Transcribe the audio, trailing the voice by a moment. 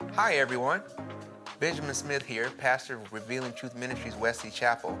Hi, everyone. Benjamin Smith here, pastor of Revealing Truth Ministries-Wesley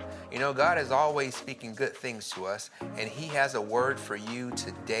Chapel. You know, God is always speaking good things to us, and He has a word for you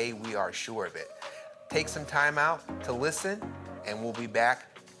today. We are sure of it. Take some time out to listen, and we'll be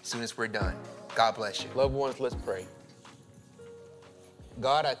back as soon as we're done. God bless you. Loved ones, let's pray.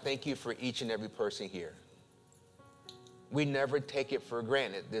 God, I thank you for each and every person here. We never take it for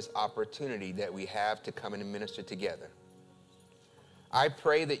granted, this opportunity that we have to come and minister together. I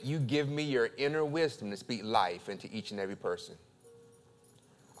pray that you give me your inner wisdom to speak life into each and every person.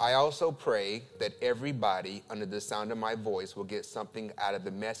 I also pray that everybody under the sound of my voice will get something out of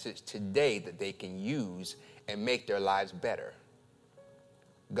the message today that they can use and make their lives better.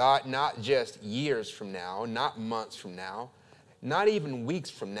 God, not just years from now, not months from now, not even weeks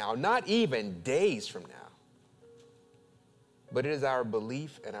from now, not even days from now, but it is our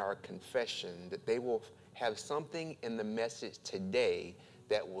belief and our confession that they will have something in the message today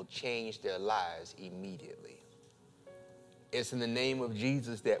that will change their lives immediately. It's in the name of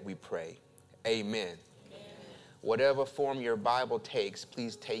Jesus that we pray. Amen. Amen. Whatever form your Bible takes,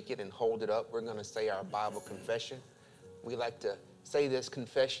 please take it and hold it up. We're going to say our Bible confession. We like to say this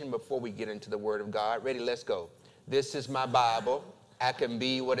confession before we get into the Word of God. Ready? Let's go. This is my Bible. I can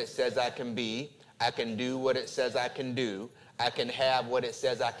be what it says I can be. I can do what it says I can do. I can have what it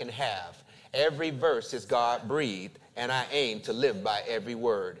says I can have. Every verse is God-breathed, and I aim to live by every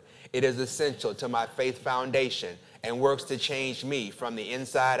word. It is essential to my faith foundation and works to change me from the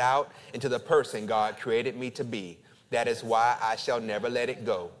inside out into the person God created me to be. That is why I shall never let it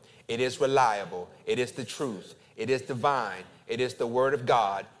go. It is reliable. It is the truth. It is divine. It is the word of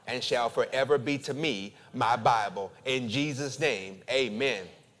God and shall forever be to me my Bible. In Jesus' name, amen.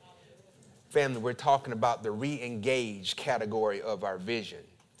 Family, we're talking about the re-engage category of our vision.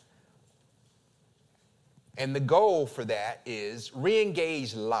 And the goal for that is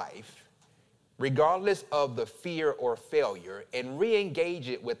re-engage life, regardless of the fear or failure, and re-engage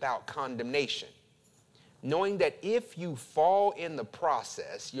it without condemnation, knowing that if you fall in the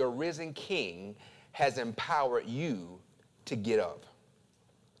process, your risen King has empowered you to get up.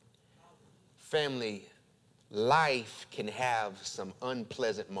 Family, life can have some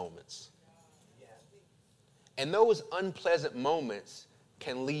unpleasant moments. And those unpleasant moments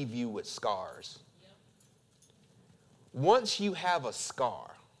can leave you with scars. Once you have a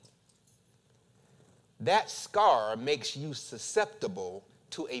scar, that scar makes you susceptible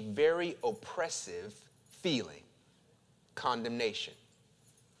to a very oppressive feeling, condemnation.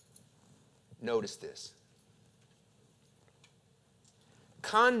 Notice this.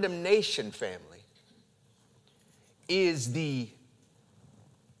 Condemnation, family, is the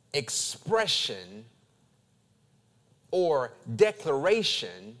expression or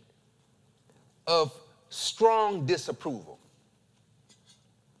declaration of strong disapproval.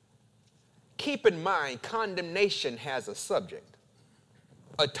 Keep in mind, condemnation has a subject,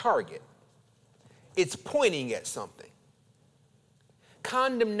 a target. It's pointing at something.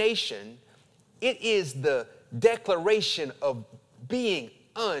 Condemnation, it is the declaration of being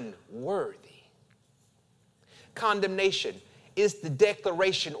unworthy. Condemnation is the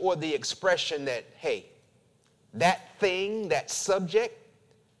declaration or the expression that, hey, that thing, that subject,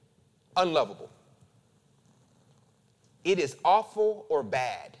 unlovable. It is awful or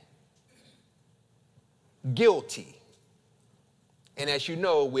bad. Guilty. And as you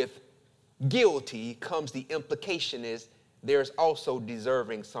know, with guilty comes the implication is there's also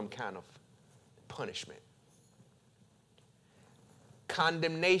deserving some kind of punishment.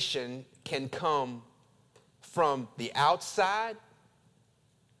 Condemnation can come from the outside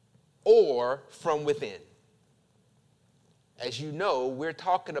or from within. As you know, we're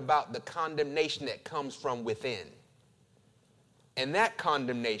talking about the condemnation that comes from within. And that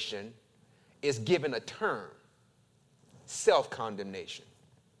condemnation is given a term, self-condemnation.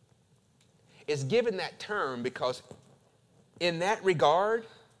 It's given that term because in that regard,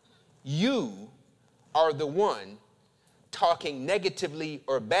 you are the one talking negatively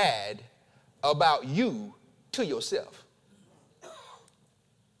or bad about you to yourself.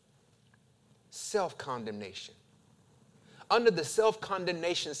 Self-condemnation. Under the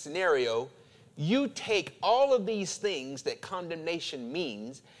self-condemnation scenario, you take all of these things that condemnation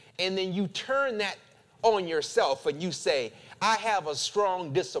means, and then you turn that on yourself and you say, I have a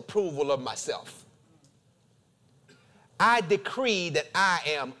strong disapproval of myself. I decree that I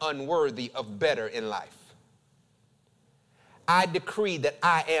am unworthy of better in life. I decree that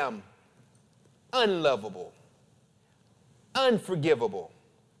I am unlovable, unforgivable.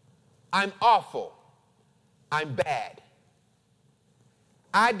 I'm awful. I'm bad.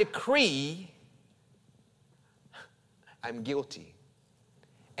 I decree I'm guilty.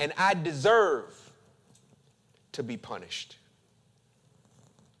 and I deserve to be punished.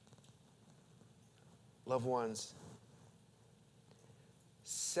 Loved ones,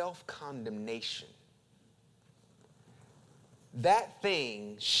 self-condemnation, that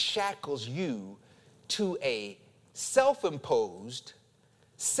thing shackles you to a self-imposed,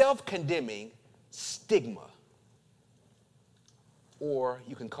 self-condemning stigma, or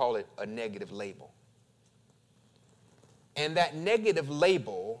you can call it a negative label. And that negative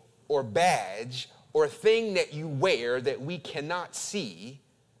label or badge or thing that you wear that we cannot see,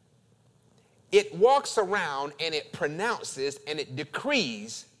 it walks around and it pronounces and it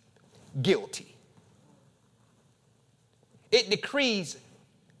decrees guilty. It decrees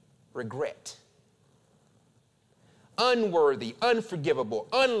regret. Unworthy, unforgivable,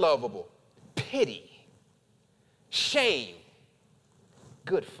 unlovable, pity, shame,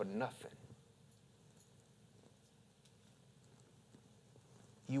 good for nothing.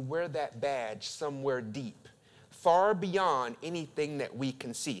 You wear that badge somewhere deep, far beyond anything that we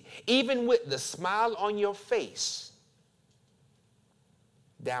can see. Even with the smile on your face,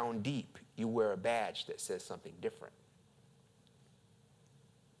 down deep, you wear a badge that says something different.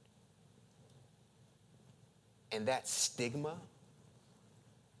 And that stigma,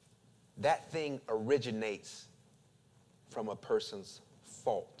 that thing originates from a person's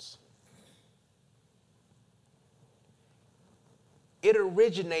faults. It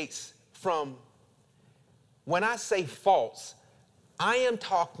originates from, when I say faults, I am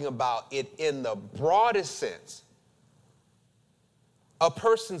talking about it in the broadest sense. A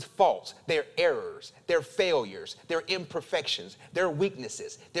person's faults, their errors, their failures, their imperfections, their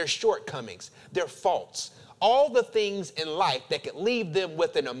weaknesses, their shortcomings, their faults, all the things in life that could leave them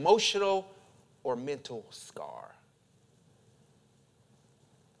with an emotional or mental scar.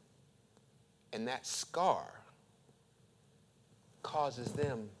 And that scar causes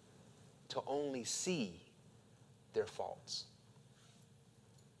them to only see their faults.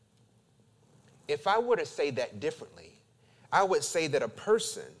 If I were to say that differently, I would say that a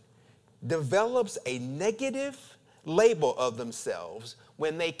person develops a negative label of themselves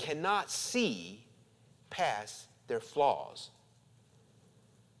when they cannot see past their flaws.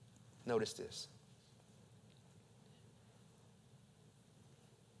 Notice this.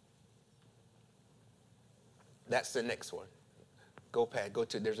 That's the next one. Go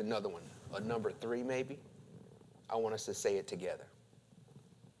to, there's another one, a number 3 maybe. I want us to say it together.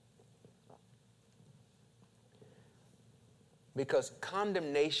 Because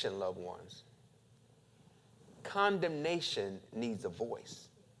condemnation, loved ones, condemnation needs a voice.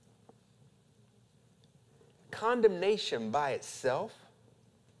 Condemnation by itself,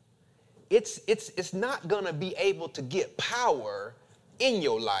 it's not going to be able to get power in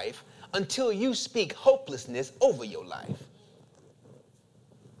your life until you speak hopelessness over your life.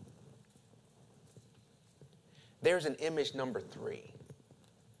 There's an image number 3.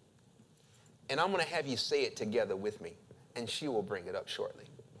 And I'm going to have you say it together with me, and she will bring it up shortly.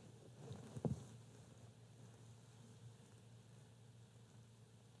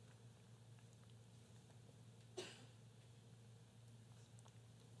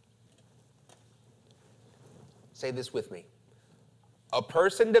 Say this with me. A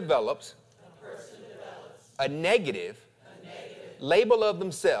person develops a negative label of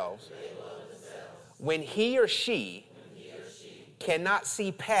themselves when he or she cannot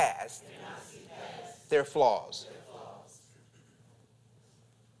see past their flaws.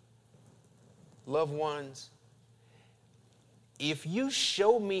 Loved ones, if you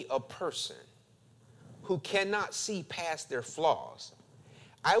show me a person who cannot see past their flaws,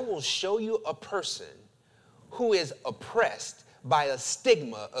 I will show you a person who is oppressed by a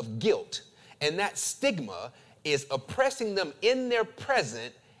stigma of guilt. And that stigma is oppressing them in their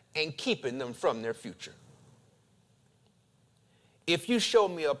present and keeping them from their future. If you show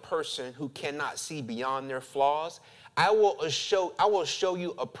me a person who cannot see beyond their flaws, I will show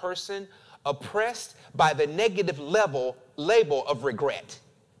you a person oppressed by the negative label of regret.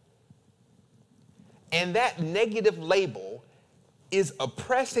 And that negative label is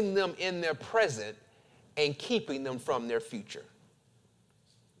oppressing them in their present and keeping them from their future.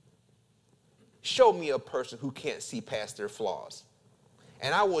 Show me a person who can't see past their flaws,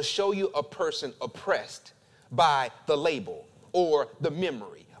 and I will show you a person oppressed by the label or the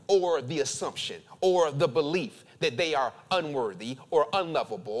memory or the assumption or the belief that they are unworthy or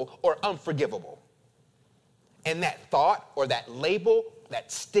unlovable or unforgivable. And that thought or that label,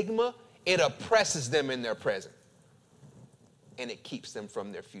 that stigma, it oppresses them in their present, and it keeps them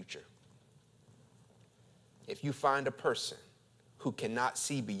from their future. If you find a person who cannot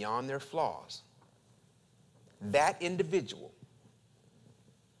see beyond their flaws, that individual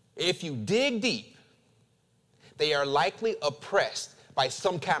if you dig deep, they are likely oppressed by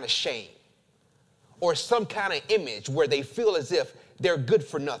some kind of shame or some kind of image where they feel as if they're good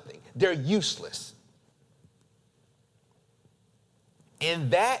for nothing. They're useless.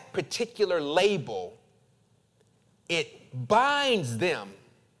 And that particular label, it binds them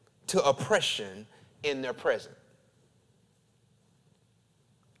to oppression in their present.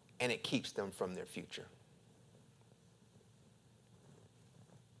 And it keeps them from their future.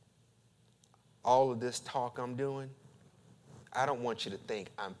 All of this talk I'm doing, I don't want you to think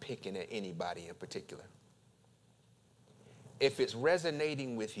I'm picking at anybody in particular. If it's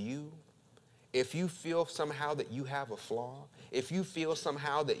resonating with you, if you feel somehow that you have a flaw, if you feel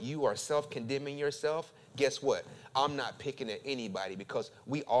somehow that you are self-condemning yourself, guess what? I'm not picking at anybody because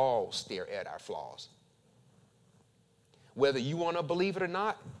we all stare at our flaws. Whether you want to believe it or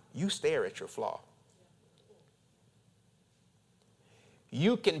not, you stare at your flaw.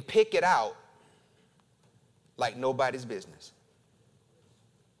 You can pick it out like nobody's business.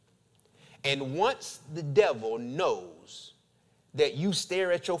 And once the devil knows that you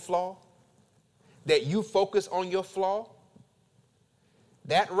stare at your flaw, that you focus on your flaw,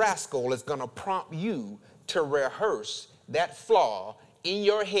 that rascal is going to prompt you to rehearse that flaw in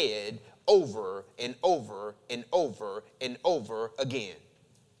your head over and over and over and over again.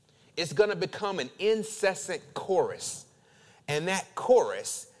 It's going to become an incessant chorus. And that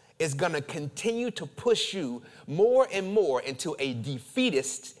chorus is going to continue to push you more and more into a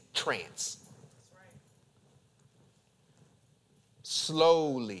defeatist trance.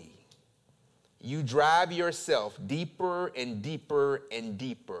 Slowly, you drive yourself deeper and deeper and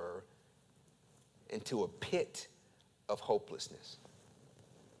deeper into a pit of hopelessness.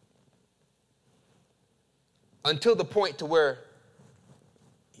 Until the point to where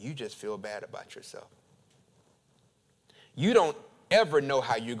you just feel bad about yourself. You don't ever know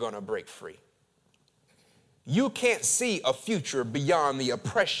how you're going to break free. You can't see a future beyond the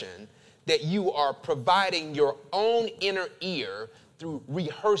oppression that you are providing your own inner ear through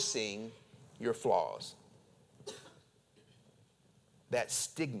rehearsing your flaws. That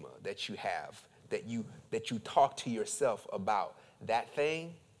stigma that you have, that you talk to yourself about, that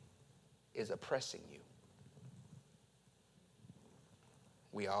thing is oppressing you.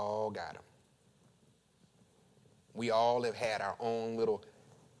 We all got them. We all have had our own little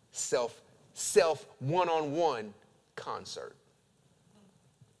self one-on-one concert.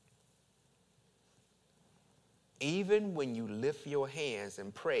 Even when you lift your hands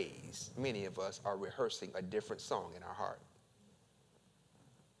and praise, many of us are rehearsing a different song in our heart.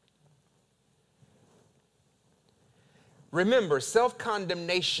 Remember,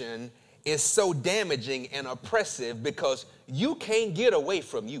 self-condemnation is so damaging and oppressive because you can't get away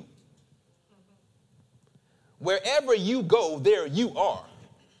from you. Wherever you go, there you are.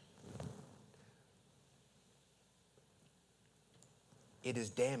 It is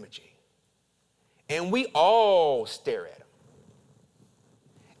damaging. And we all stare at them.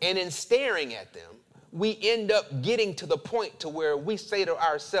 And in staring at them, we end up getting to the point to where we say to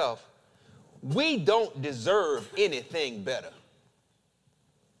ourselves, we don't deserve anything better.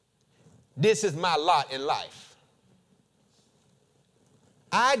 This is my lot in life.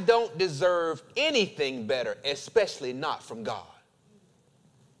 I don't deserve anything better, especially not from God.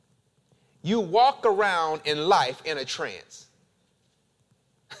 You walk around in life in a trance.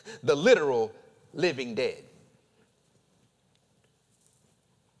 The literal living dead.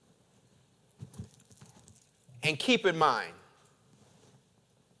 And keep in mind,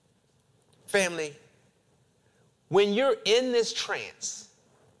 family, when you're in this trance,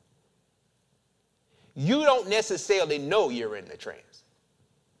 you don't necessarily know you're in the trance.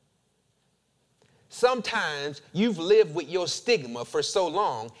 Sometimes you've lived with your stigma for so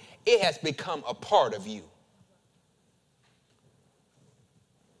long, it has become a part of you.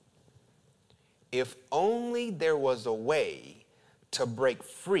 If only there was a way to break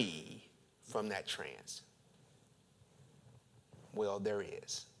free from that trance. Well, there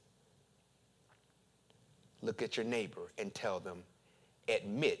is. Look at your neighbor and tell them,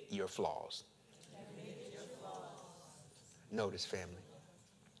 admit your flaws. Admit your flaws. Notice, family.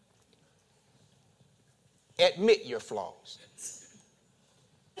 Admit your flaws.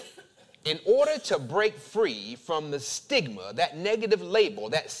 In order to break free from the stigma, that negative label,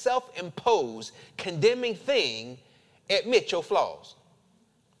 that self-imposed condemning thing, admit your flaws.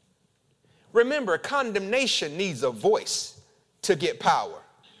 Remember, condemnation needs a voice to get power.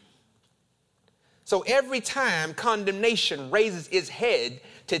 So every time condemnation raises its head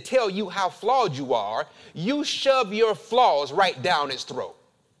to tell you how flawed you are, you shove your flaws right down its throat.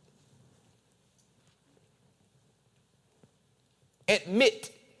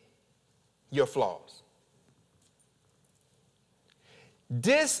 Admit your flaws.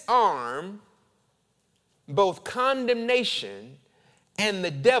 Disarm both condemnation and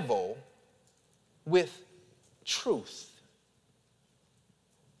the devil with truth.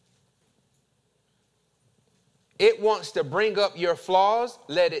 It wants to bring up your flaws,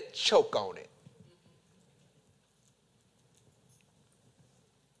 let it choke on it.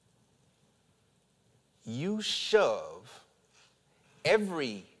 You shove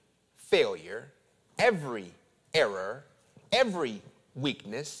every failure, every error, every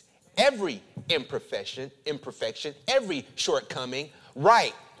weakness, every imperfection, every shortcoming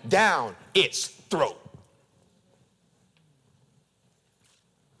right down its throat.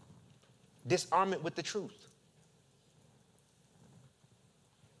 Disarm it with the truth.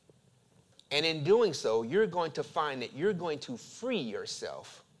 And in doing so, you're going to find that you're going to free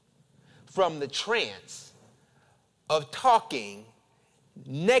yourself from the trance of talking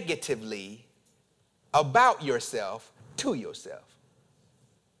negatively about yourself to yourself.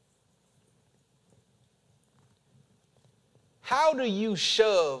 How do you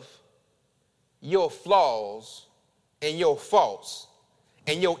shove your flaws and your faults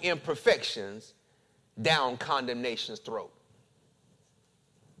and your imperfections down condemnation's throat?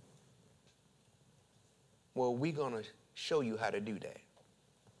 Well, we're going to show you how to do that.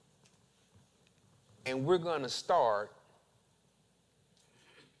 And we're going to start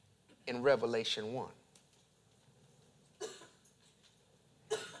in Revelation 1.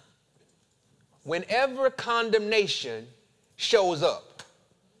 Whenever condemnation shows up,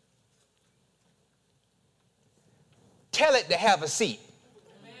 tell it to have a seat.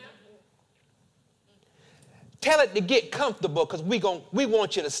 Tell it to get comfortable, because we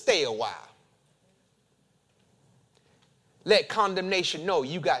want you to stay a while. Let condemnation know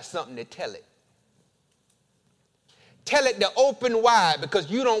you got something to tell it. Tell it to open wide,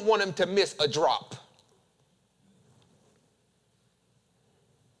 because you don't want him to miss a drop.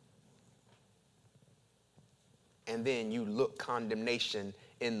 And then you look condemnation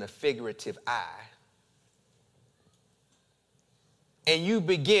in the figurative eye. And you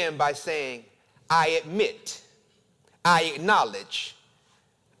begin by saying, I admit, I acknowledge,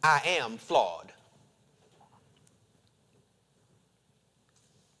 I am flawed.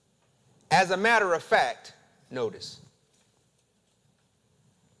 As a matter of fact, notice,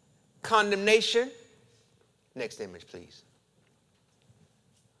 condemnation, next image please.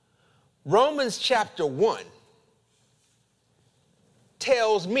 Romans chapter 1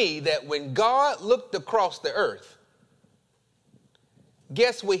 tells me that when God looked across the earth,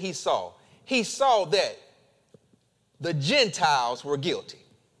 guess what he saw? He saw that the Gentiles were guilty.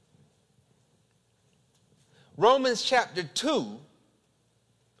 Romans chapter 2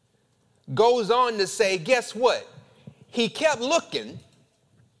 goes on to say, guess what? He kept looking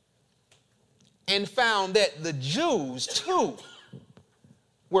and found that the Jews too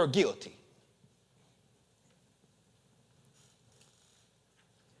were guilty.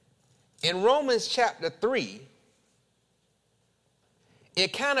 In Romans chapter 3,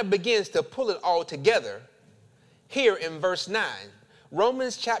 it kind of begins to pull it all together here in verse 9.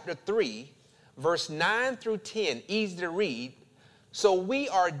 Romans chapter 3, verse 9 through 10, easy to read. So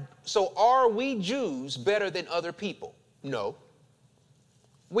are we Jews better than other people? No.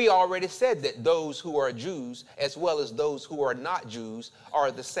 We already said that those who are Jews as well as those who are not Jews are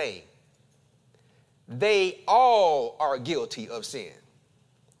the same. They all are guilty of sin.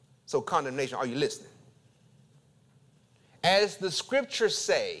 So condemnation, are you listening? As the scriptures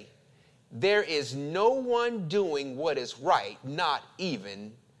say, there is no one doing what is right, not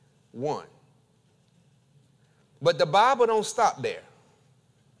even one. But the Bible don't stop there.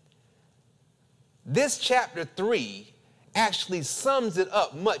 This chapter 3 actually sums it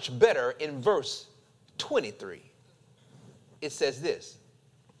up much better in verse 23. It says this.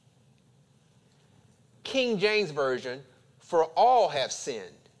 King James Version, for all have sinned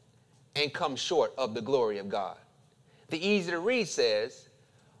and come short of the glory of God. The easy to read says,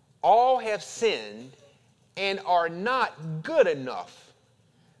 all have sinned and are not good enough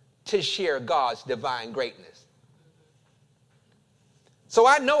to share God's divine greatness. So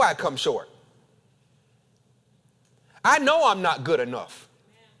I know I come short. I know I'm not good enough.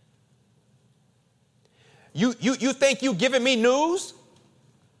 You think you've given me news?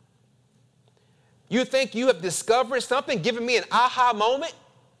 You think you have discovered something, given me an aha moment?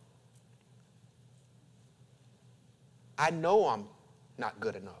 I know I'm not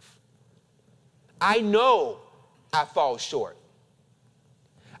good enough. I know I fall short.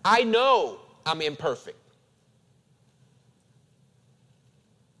 I know I'm imperfect.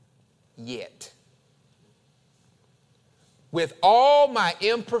 Yet, with all my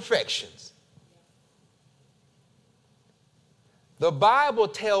imperfections, The Bible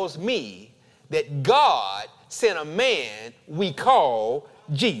tells me that God sent a man we call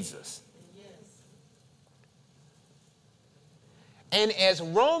Jesus. And as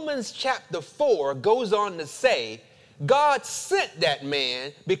Romans chapter 4 goes on to say, God sent that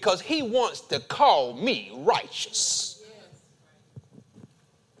man because he wants to call me righteous.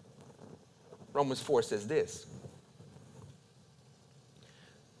 Romans 4 says this.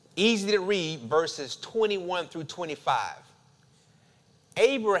 Easy to read, verses 21 through 25.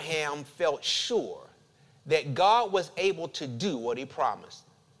 Abraham felt sure that God was able to do what he promised.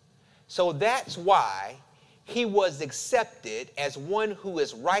 So that's why he was accepted as one who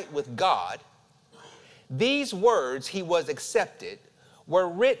is right with God. These words, he was accepted, were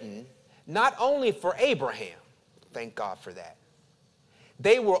written not only for Abraham, thank God for that.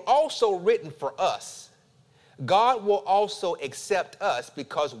 They were also written for us. God will also accept us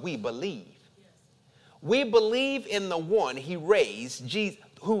because we believe. We believe in the one who raised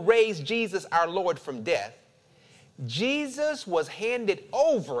Jesus our Lord from death. Jesus was handed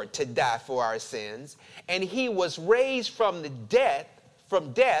over to die for our sins, and he was raised from death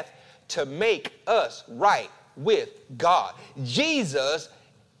to make us right with God. Jesus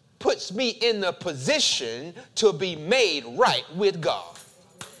puts me in the position to be made right with God.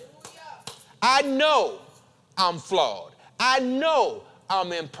 I know I'm flawed. I know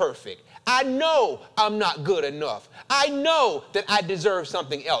I'm imperfect. I know I'm not good enough. I know that I deserve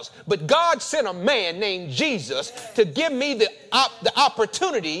something else. But God sent a man named Jesus to give me the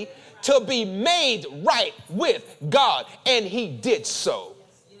opportunity to be made right with God. And he did so.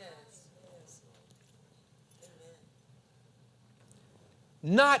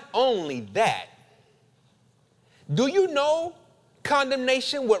 Not only that, do you know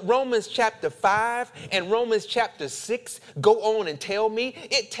condemnation, what Romans chapter 5 and Romans chapter 6 go on and tell me?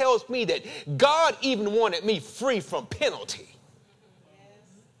 It tells me that God even wanted me free from penalty.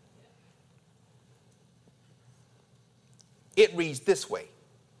 It reads this way.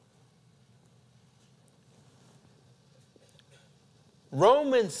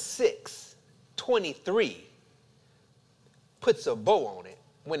 Romans 6:23 puts a bow on it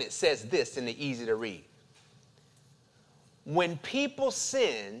when it says this in the easy to read. When people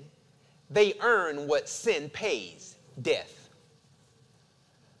sin, they earn what sin pays, death.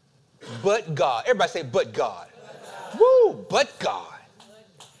 But God, everybody say, but God. Woo, but God.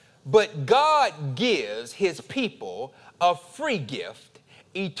 But God gives his people a free gift,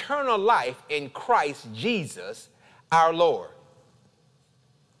 eternal life in Christ Jesus our Lord.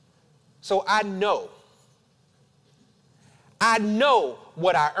 So I know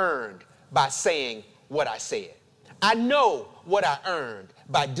what I earned by saying what I said. I know what I earned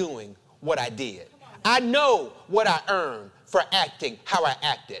by doing what I did. I know what I earned for acting how I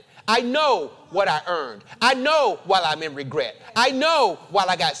acted. I know what I earned. I know while I'm in regret. I know while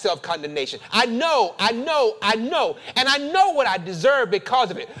I got self-condemnation. I know. And I know what I deserve because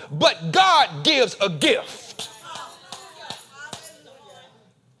of it. But God gives a gift.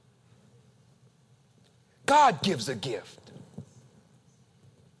 God gives a gift.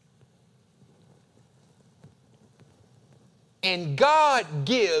 And God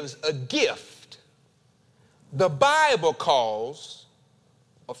gives a gift the Bible calls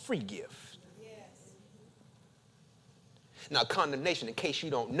a free gift. Yes. Now, condemnation, in case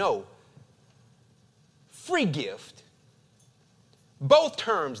you don't know, free gift, both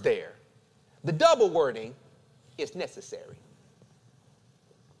terms there, the double wording is necessary.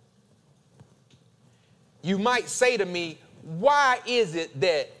 You might say to me, why is it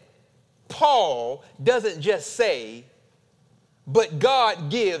that Paul doesn't just say, but God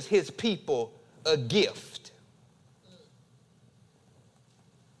gives his people a gift?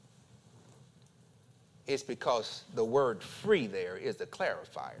 It's because the word free there is a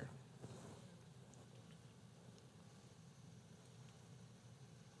clarifier.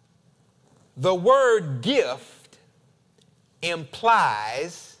 The word gift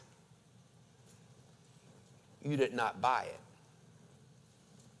implies you did not buy it.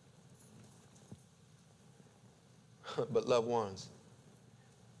 But loved ones,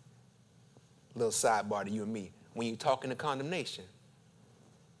 little sidebar to you and me. When you're talking to condemnation,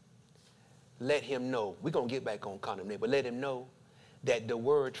 let him know. We're going to get back on condemnation, but let him know that the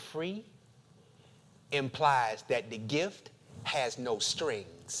word free implies that the gift has no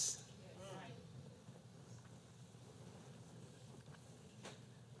strings.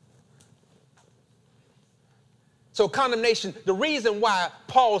 So condemnation, the reason why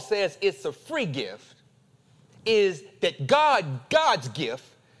Paul says it's a free gift is that God's gift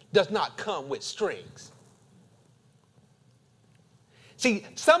does not come with strings. See,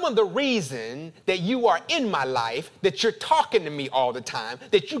 some of the reason that you are in my life, that you're talking to me all the time,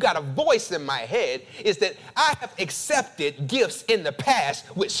 that you got a voice in my head, is that I have accepted gifts in the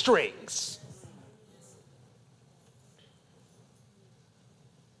past with strings.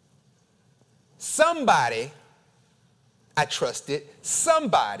 Somebody I trusted,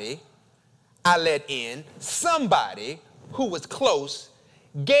 somebody I let in, somebody who was close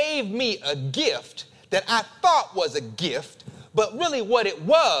gave me a gift that I thought was a gift, but really what it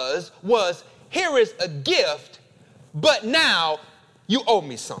was here is a gift, but now you owe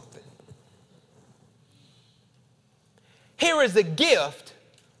me something. Here is a gift,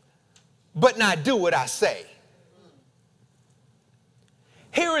 but now do what I say.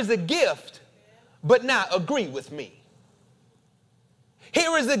 Here is a gift, but now agree with me.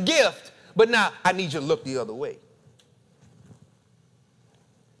 Here is a gift, but now I need you to look the other way.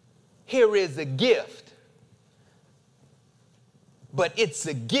 Here is a gift, but it's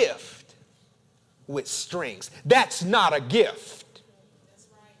a gift with strings. That's not a gift.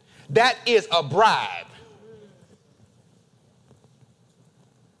 That is a bribe.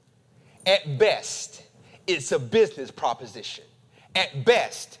 At best, it's a business proposition. At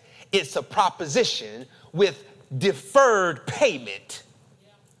best, it's a proposition with deferred payment.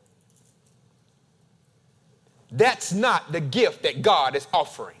 That's not the gift that God is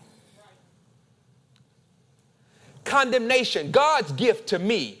offering. Condemnation, God's gift to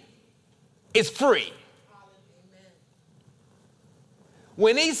me is free.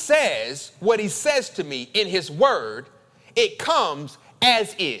 When he says what he says to me in his word, it comes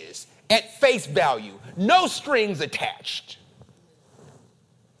as is, at face value, no strings attached.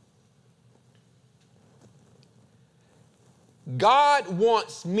 God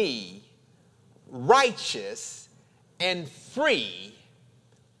wants me righteous and free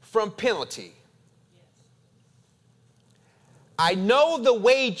from penalty. I know the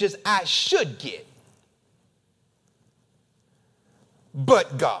wages I should get,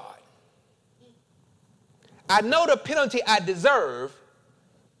 but God. I know the penalty I deserve,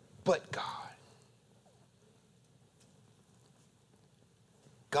 but God.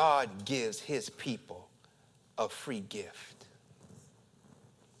 God gives his people a free gift.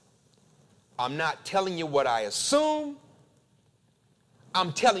 I'm not telling you what I assume.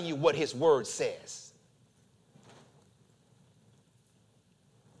 I'm telling you what his word says.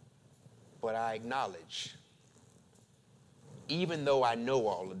 But I acknowledge, even though I know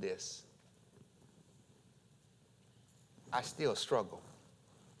all of this, I still struggle.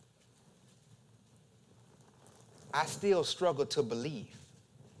 I still struggle to believe.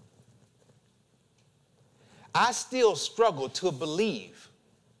 I still struggle to believe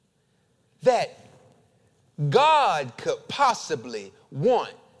that God could possibly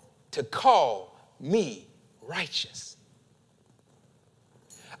want to call me righteous.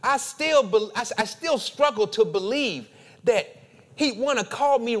 I still struggle to believe that he'd want to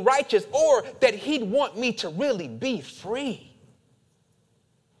call me righteous or that he'd want me to really be free.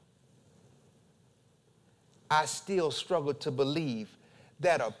 I still struggle to believe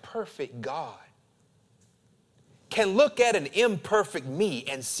that a perfect God can look at an imperfect me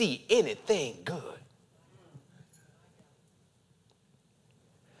and see anything good.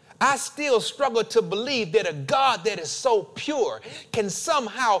 I still struggle to believe that a God that is so pure can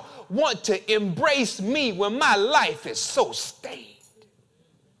somehow want to embrace me when my life is so stained.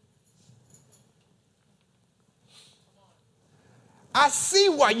 I see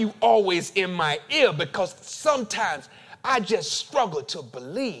why you always in my ear, because sometimes I just struggle to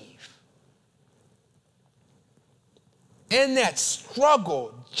believe. And that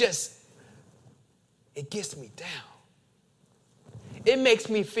struggle it gets me down. It makes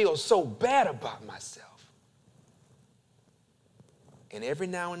me feel so bad about myself. And every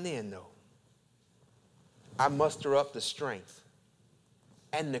now and then, though, I muster up the strength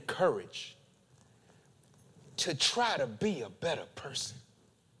and the courage to try to be a better person.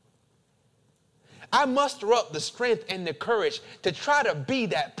 I muster up the strength and the courage to try to be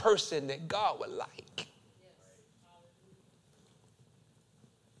that person that God would like.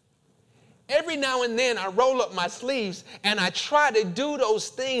 Every now and then I roll up my sleeves and I try to do those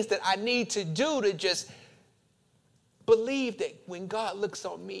things that I need to do to just believe that when God looks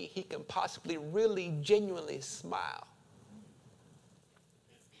on me, he can possibly really genuinely smile.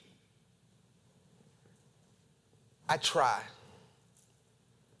 I try,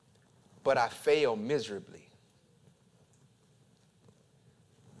 but I fail miserably.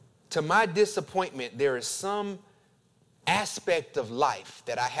 To my disappointment, there is some aspect of life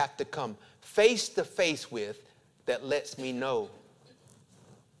that I have to come face to face with that lets me know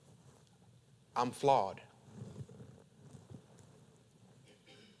I'm flawed.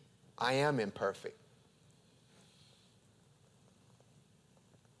 I am imperfect.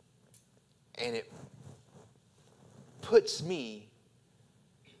 And it puts me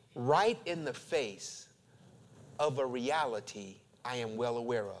right in the face of a reality I am well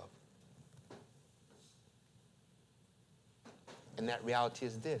aware of. And that reality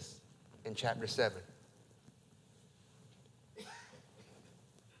is this, in chapter 7.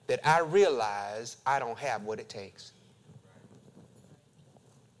 That I realize I don't have what it takes.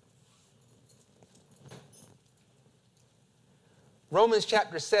 Romans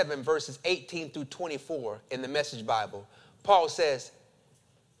chapter 7, verses 18 through 24 in the Message Bible, Paul says,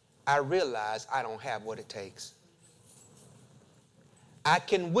 I realize I don't have what it takes. I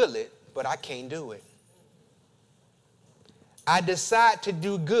can will it, but I can't do it. I decide to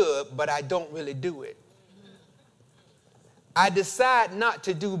do good, but I don't really do it. I decide not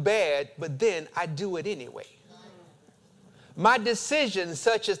to do bad, but then I do it anyway. My decisions,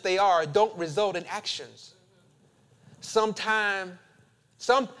 such as they are, don't result in actions. Something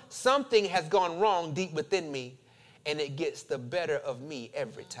has gone wrong deep within me, and it gets the better of me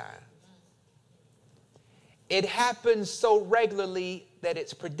every time. It happens so regularly that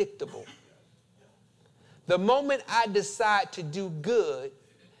it's predictable. The moment I decide to do good,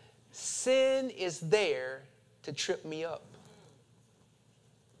 sin is there to trip me up.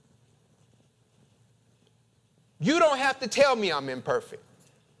 You don't have to tell me I'm imperfect.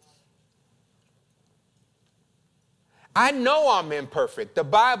 I know I'm imperfect. The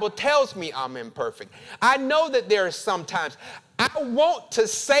Bible tells me I'm imperfect. I know that there are some times I want to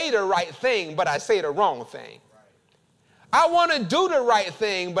say the right thing, but I say the wrong thing. I want to do the right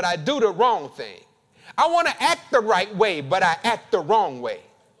thing, but I do the wrong thing. I want to act the right way, but I act the wrong way.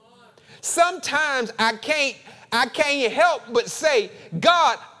 Sometimes I can't help but say,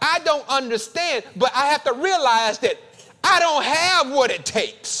 God, I don't understand, but I have to realize that I don't have what it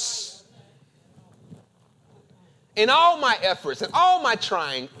takes. In all my efforts and all my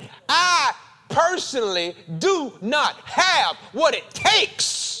trying, I personally do not have what it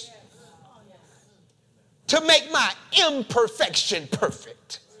takes to make my imperfection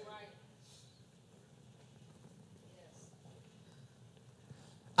perfect.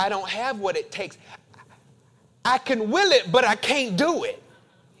 I don't have what it takes. I can will it, but I can't do it.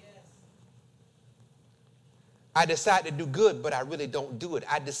 I decide to do good, but I really don't do it.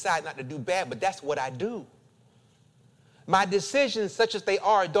 I decide not to do bad, but that's what I do. My decisions, such as they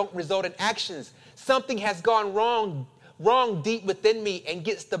are, don't result in actions. Something has gone wrong deep within me and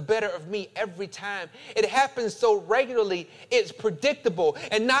gets the better of me every time. It happens so regularly, it's predictable.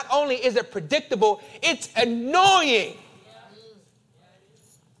 And not only is it predictable, it's annoying.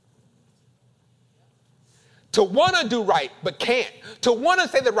 To want to do right, but can't. To want to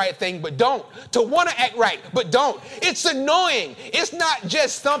say the right thing, but don't. To want to act right, but don't. It's annoying. It's not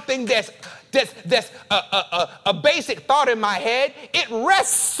just something that's a basic thought in my head. It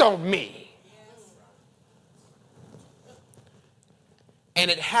rests on me. And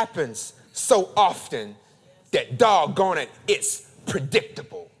it happens so often that doggone it, it's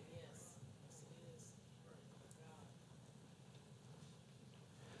predictable.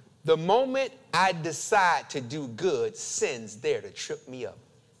 The moment I decide to do good, sin's there to trip me up.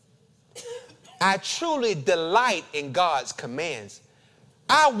 I truly delight in God's commands.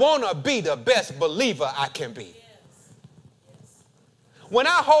 I want to be the best believer I can be. When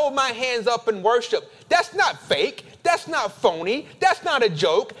I hold my hands up in worship, that's not fake. That's not phony. That's not a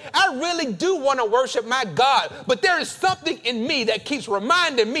joke. I really do want to worship my God, but there is something in me that keeps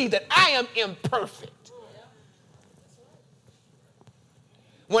reminding me that I am imperfect.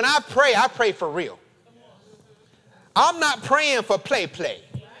 When I pray for real. I'm not praying for play.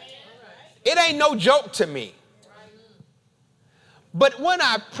 It ain't no joke to me. But when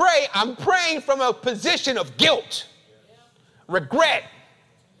I pray, I'm praying from a position of guilt, regret,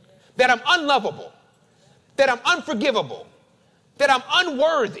 that I'm unlovable, that I'm unforgivable, that I'm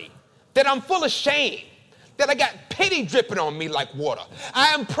unworthy, that I'm full of shame, that I got pity dripping on me like water. I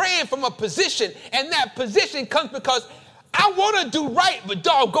am praying from a position, and that position comes because I want to do right, but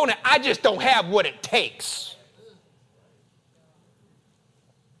doggone it, I just don't have what it takes.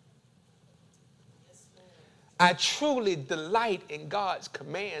 I truly delight in God's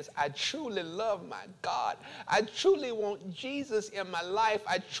commands. I truly love my God. I truly want Jesus in my life.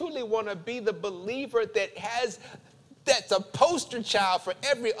 I truly want to be the believer that's a poster child for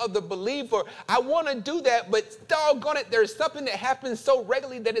every other believer. I want to do that, but doggone it, there's something that happens so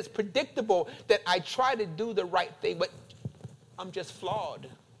regularly that it's predictable that I try to do the right thing, but I'm just flawed.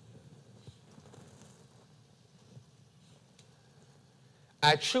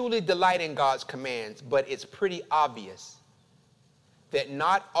 I truly delight in God's commands, but it's pretty obvious that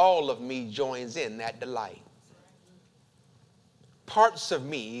not all of me joins in that delight. Parts of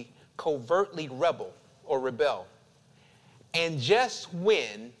me covertly rebel. And just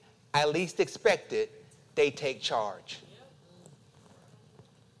when I least expect it, they take charge.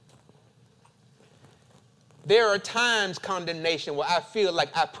 There are times, condemnation, where I feel like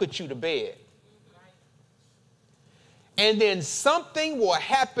I put you to bed. And then something will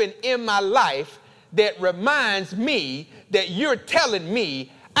happen in my life that reminds me that you're telling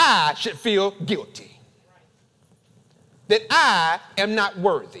me I should feel guilty. That I am not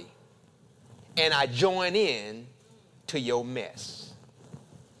worthy. And I join in to your mess.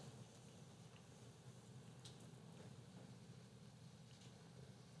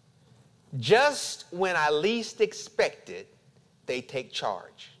 Just when I least expect it, they take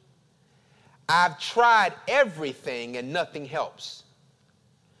charge. I've tried everything and nothing helps.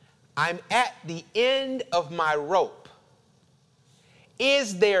 I'm at the end of my rope.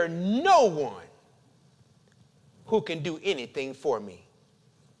 Is there no one who can do anything for me?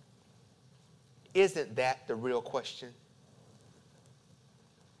 Isn't that the real question?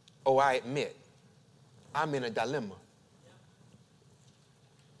 Oh, I admit, I'm in a dilemma.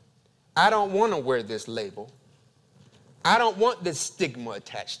 I don't want to wear this label. I don't want this stigma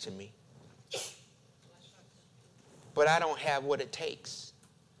attached to me. But I don't have what it takes.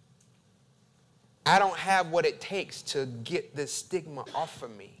 I don't have what it takes to get this stigma off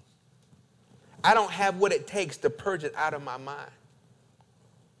of me. I don't have what it takes to purge it out of my mind.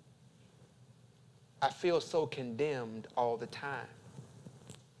 I feel so condemned all the time.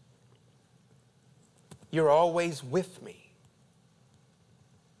 You're always with me.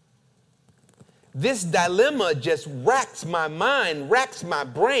 This dilemma just racks my mind, racks my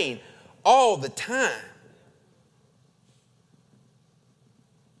brain all the time.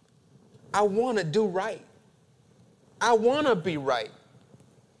 I want to do right. I want to be right.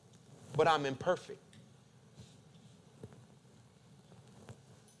 But I'm imperfect.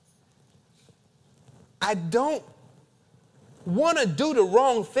 I don't want to do the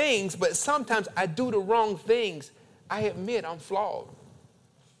wrong things, but sometimes I do the wrong things. I admit I'm flawed.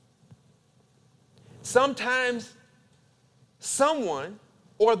 Sometimes someone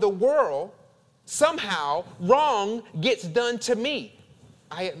or the world, somehow wrong gets done to me.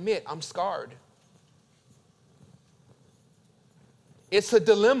 I admit I'm scarred. It's a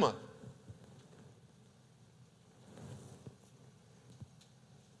dilemma.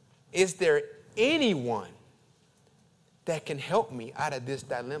 Is there anyone that can help me out of this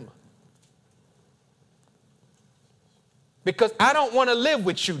dilemma? Because I don't want to live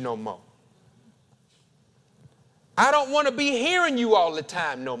with you no more. I don't want to be hearing you all the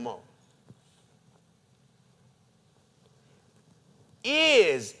time no more.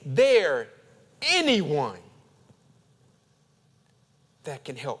 Is there anyone that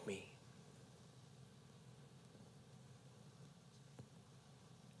can help me?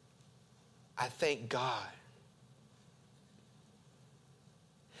 I thank God.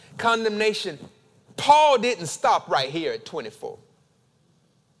 Condemnation. Paul didn't stop right here at 24.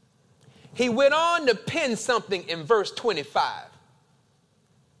 He went on to pen something in verse 25.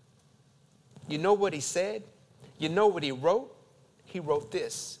 You know what he said? You know what he wrote? He wrote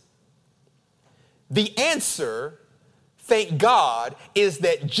this. The answer, thank God, is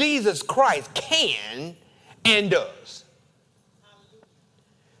that Jesus Christ can and does.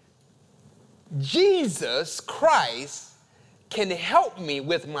 Jesus Christ can help me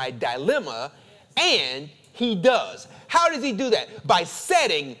with my dilemma, and he does. How does he do that? By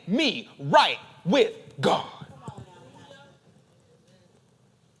setting me right with God.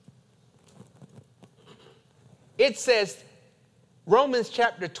 It says, Romans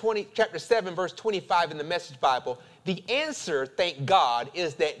chapter 7, verse 25 in the Message Bible, the answer, thank God,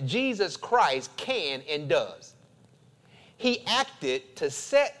 is that Jesus Christ can and does. He acted to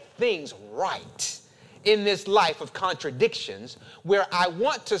set things right in this life of contradictions where I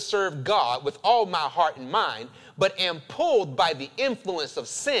want to serve God with all my heart and mind, but am pulled by the influence of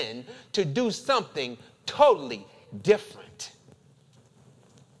sin to do something totally different.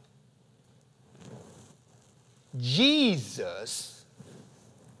 Jesus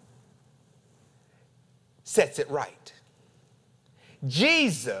sets it right.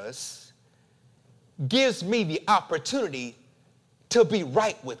 Jesus gives me the opportunity to be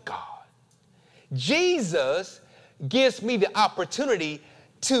right with God. Jesus gives me the opportunity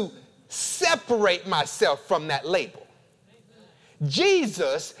to separate myself from that label.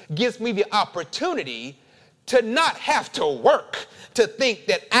 Jesus gives me the opportunity to not have to work to think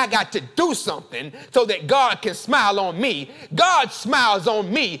that I got to do something so that God can smile on me. God smiles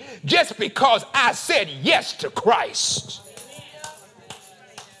on me just because I said yes to Christ.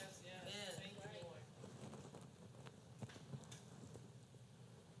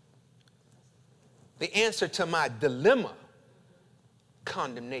 The answer to my dilemma,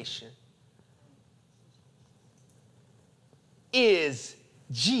 condemnation, is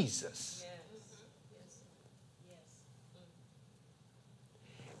Jesus.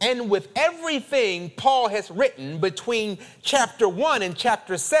 And with everything Paul has written between chapter 1 and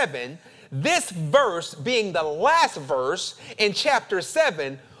chapter 7, this verse being the last verse in chapter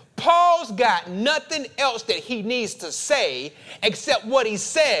 7, Paul's got nothing else that he needs to say except what he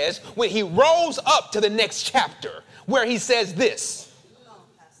says when he rolls up to the next chapter, where he says this: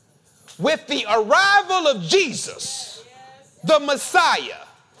 with the arrival of Jesus, the Messiah,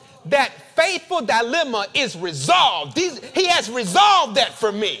 that faithful dilemma is resolved. He has resolved that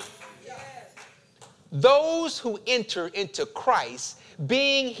for me. Those who enter into Christ,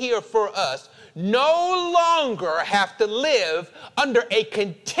 being here for us, no longer have to live under a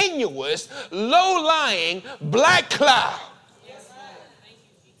continuous, low-lying black cloud.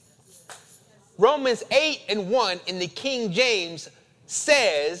 Romans 8:1 in the King James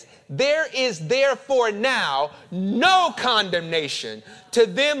says, there is therefore now no condemnation to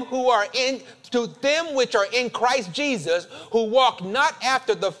them which are in Christ Jesus, who walk not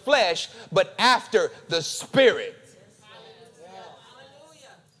after the flesh, but after the Spirit.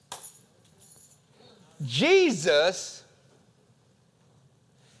 Jesus,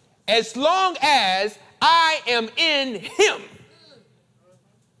 as long as I am in him,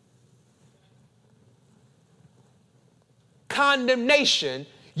 condemnation,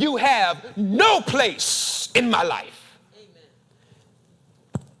 you have no place in my life. Amen.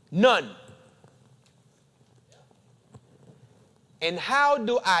 None. And how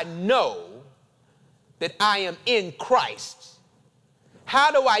do I know that I am in Christ? How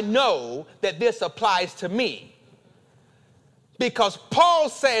do I know that this applies to me? Because Paul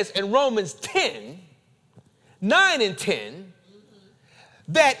says in Romans 10:9 and 10,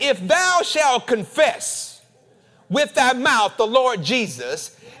 that if thou shalt confess with thy mouth the Lord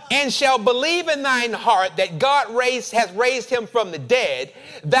Jesus, and shall believe in thine heart that God has raised him from the dead,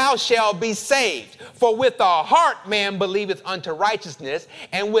 thou shalt be saved. For with the heart man believeth unto righteousness,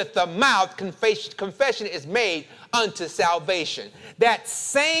 and with the mouth confession is made unto salvation. That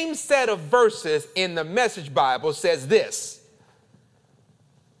same set of verses in the Message Bible says this: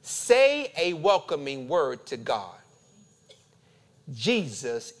 say a welcoming word to God.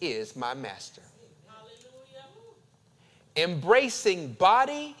 Jesus is my master. Embracing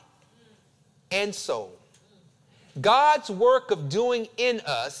body and soul. God's work of doing in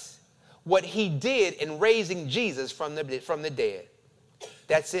us what he did in raising Jesus from the dead.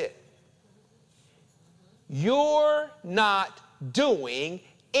 That's it. You're not doing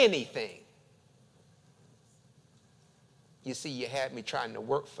anything. You see, you had me trying to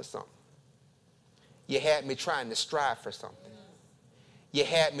work for something. You had me trying to strive for something. You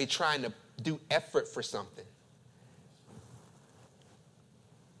had me trying to do effort for something.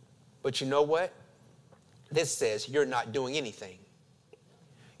 But you know what? This says you're not doing anything.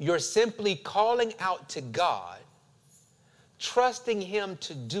 You're simply calling out to God, trusting him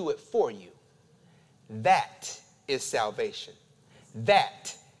to do it for you. That is salvation.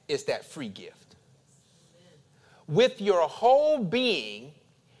 That is that free gift. With your whole being,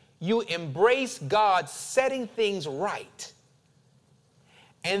 you embrace God setting things right.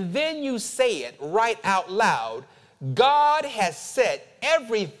 And then you say it right out loud. God has set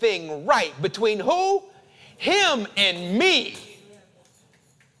everything right between who? Him and me.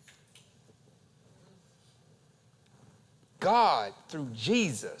 God, through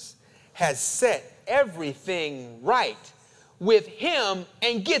Jesus, has set everything right with him.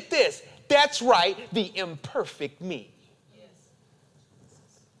 And get this, that's right, the imperfect me.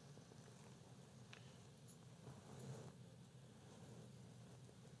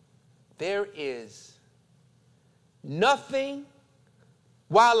 There is nothing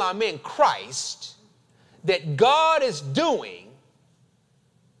while I'm in Christ that God is doing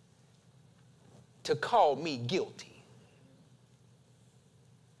to call me guilty.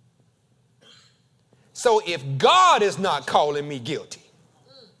 So if God is not calling me guilty,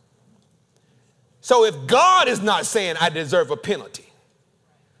 so if God is not saying I deserve a penalty,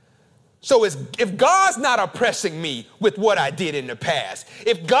 so if God's not oppressing me with what I did in the past,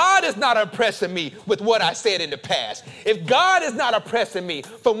 if God is not oppressing me with what I said in the past, if God is not oppressing me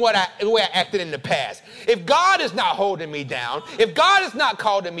from the way I acted in the past, if God is not holding me down, if God is not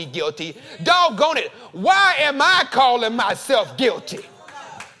calling me guilty, doggone it, why am I calling myself guilty?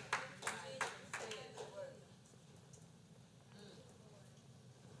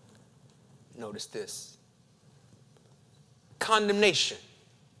 Notice this. Condemnation.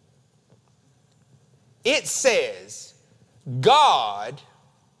 It says God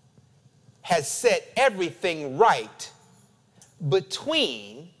has set everything right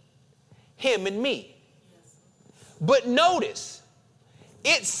between him and me. But notice,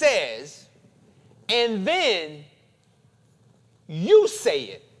 it says, and then you say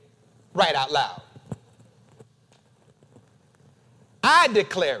it right out loud. I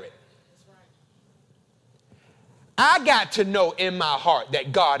declare it. I got to know in my heart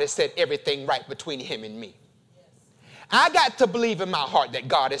that God has set everything right between him and me. I got to believe in my heart that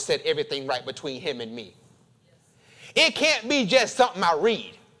God has set everything right between him and me. It can't be just something I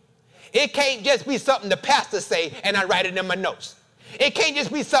read. It can't just be something the pastor say and I write it in my notes. It can't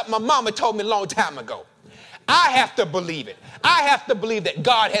just be something my mama told me a long time ago. I have to believe it. I have to believe that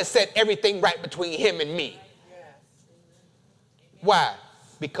God has set everything right between him and me. Why?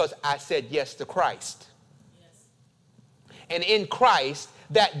 Because I said yes to Christ. And in Christ,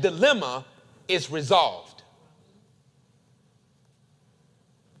 that dilemma is resolved.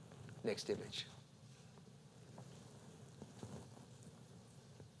 Next image.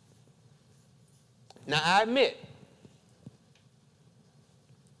 Now, I admit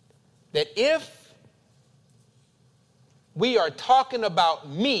that if we are talking about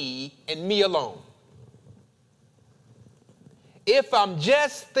me and me alone, if I'm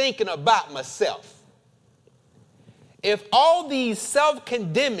just thinking about myself, if all these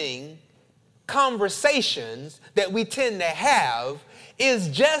self-condemning conversations that we tend to have is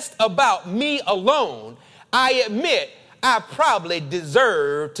just about me alone, I admit I probably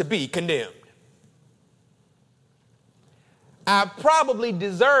deserve to be condemned. I probably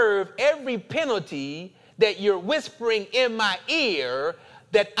deserve every penalty that you're whispering in my ear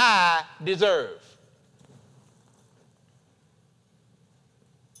that I deserve.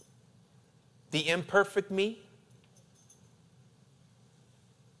 The imperfect me,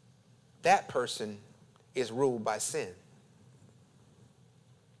 that person is ruled by sin.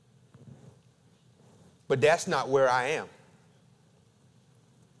 But that's not where I am.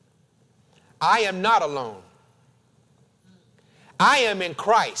 I am not alone. I am in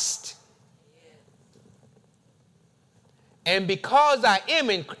Christ. And because I am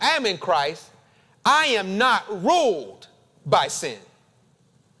in Christ, I am not ruled by sin.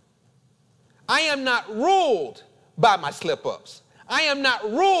 I am not ruled by my slip-ups. I am not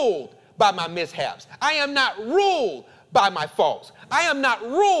ruled by my mishaps. I am not ruled by my faults. I am not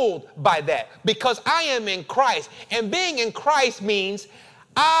ruled by that because I am in Christ. And being in Christ means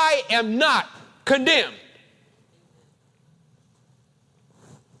I am not condemned.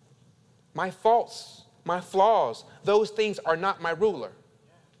 My faults, my flaws, those things are not my ruler.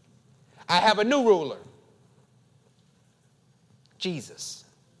 I have a new ruler, Jesus.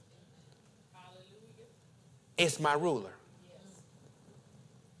 It's my ruler.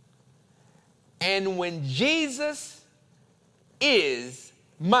 And when Jesus is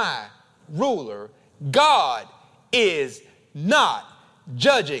my ruler, God is not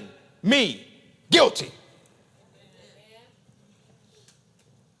judging me guilty.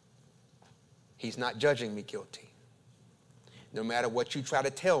 He's not judging me guilty. No matter what you try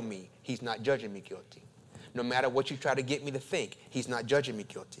to tell me, he's not judging me guilty. No matter what you try to get me to think, he's not judging me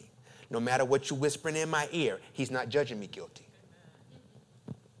guilty. No matter what you're whispering in my ear, he's not judging me guilty.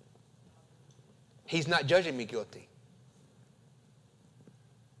 He's not judging me guilty.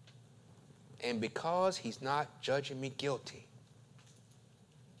 And because he's not judging me guilty,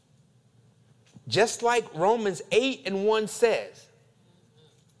 just like Romans 8:1 says,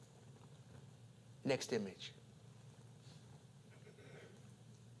 next image.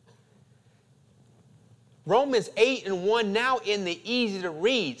 Romans 8:1 now in the easy to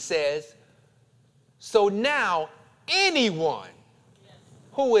read says, so now anyone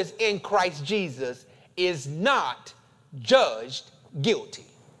who is in Christ Jesus is not judged guilty.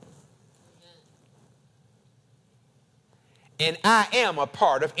 And I am a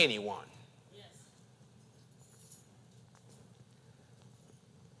part of anyone.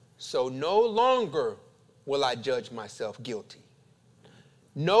 So no longer will I judge myself guilty.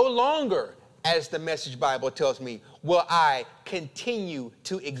 No longer, as the Message Bible tells me, will I continue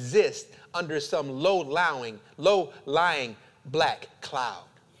to exist under some low-lying black cloud.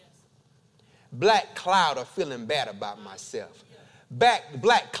 Black cloud of feeling bad about myself.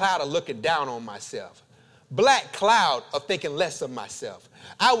 Black cloud of looking down on myself. Black cloud of thinking less of myself.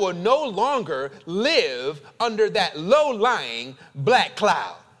 I will no longer live under that low-lying black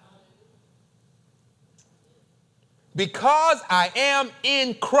cloud. Because I am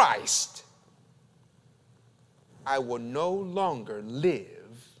in Christ, I will no longer live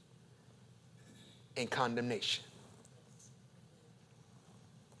in condemnation.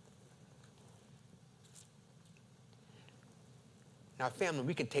 Now, family,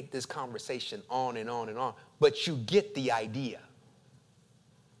 we can take this conversation on and on and on, but you get the idea.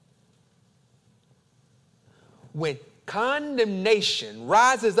 When condemnation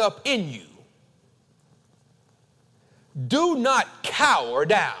rises up in you, do not cower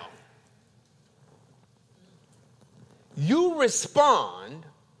down. You respond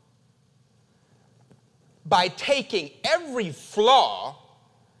by taking every flaw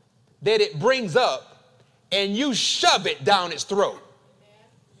that it brings up and you shove it down its throat.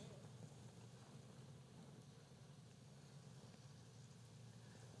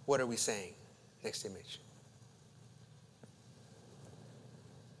 What are we saying? Next image.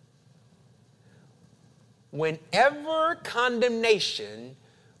 Whenever condemnation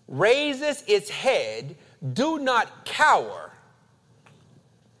raises its head, do not cower.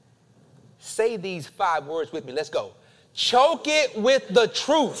 Say these 5 words with me. Let's go. Choke it with the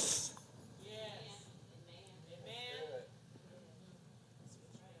truth. Yes. Amen.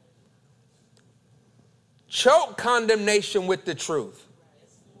 Choke condemnation with the truth.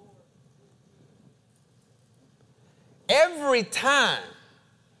 Every time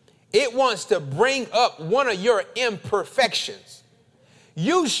it wants to bring up one of your imperfections,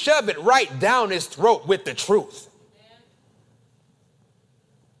 you shove it right down its throat with the truth.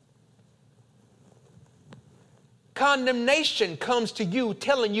 Condemnation comes to you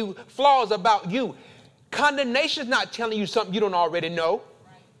telling you flaws about you. Condemnation is not telling you something you don't already know.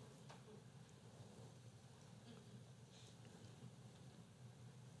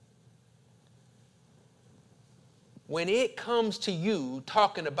 When it comes to you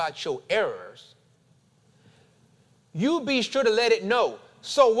talking about your errors, you be sure to let it know.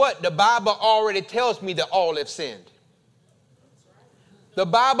 So what? The Bible already tells me that all have sinned. The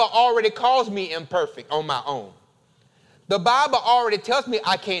Bible already calls me imperfect on my own. The Bible already tells me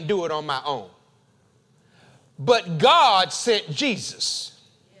I can't do it on my own. But God sent Jesus.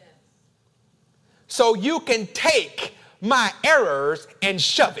 So you can take my errors and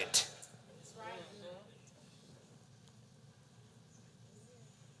shove it.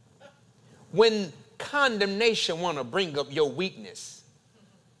 When condemnation want to bring up your weakness,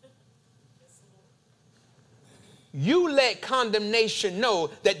 you let condemnation know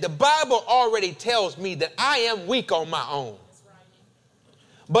that the Bible already tells me that I am weak on my own.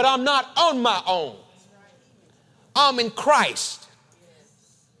 But I'm not on my own. I'm in Christ.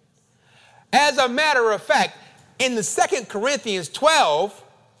 As a matter of fact, in the 2 Corinthians 12,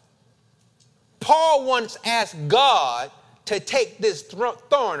 Paul once asked God to take this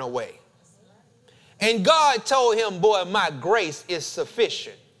thorn away. And God told him, boy, my grace is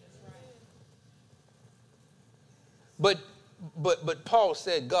sufficient. But Paul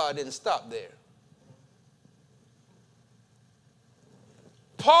said God didn't stop there.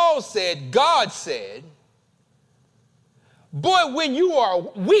 Paul said, God said, boy, when you are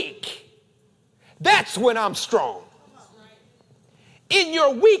weak, that's when I'm strong. In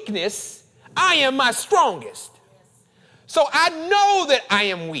your weakness, I am my strongest. So I know that I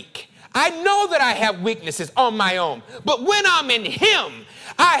am weak. I know that I have weaknesses on my own. But when I'm in him,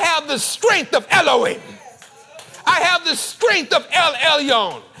 I have the strength of Elohim. I have the strength of El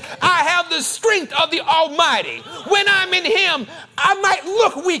Elyon. I have the strength of the Almighty. When I'm in him, I might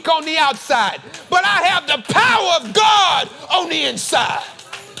look weak on the outside, but I have the power of God on the inside.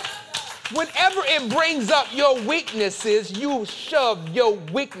 Whenever it brings up your weaknesses, you shove your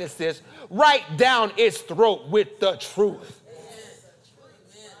weaknesses right down its throat with the truth.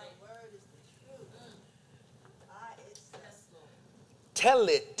 Tell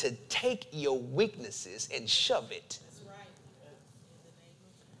it to take your weaknesses and shove it.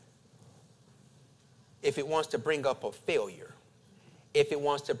 If it wants to bring up a failure, if it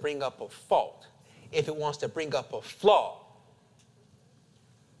wants to bring up a fault, if it wants to bring up a flaw,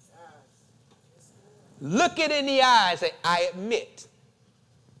 look it in the eye and say, I admit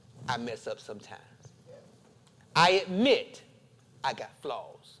I mess up sometimes. I admit I got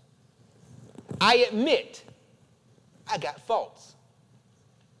flaws. I admit I got faults.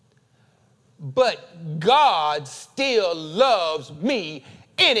 But God still loves me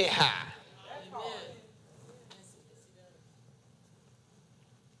anyhow.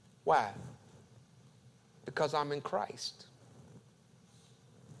 Why? Because I'm in Christ.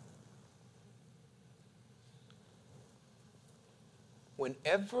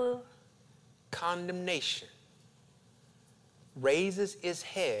 Whenever condemnation raises its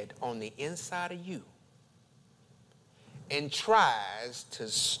head on the inside of you and tries to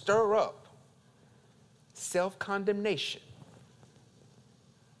stir up self-condemnation,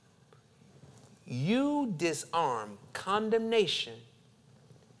 you disarm condemnation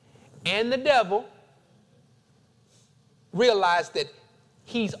and the devil realize that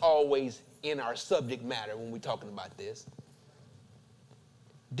he's always in our subject matter when we're talking about this.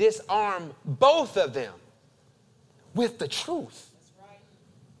 Disarm both of them with the truth.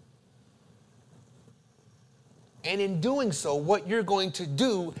 And in doing so, what you're going to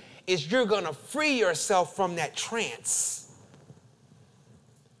do is you're going to free yourself from that trance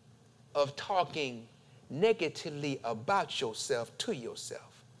of talking negatively about yourself to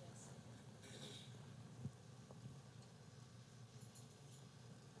yourself.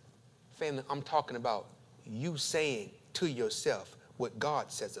 Family, I'm talking about you saying to yourself what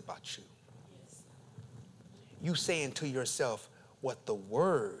God says about you. You saying to yourself what the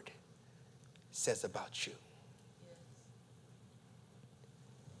Word says about you.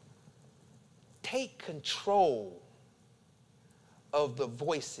 Take control of the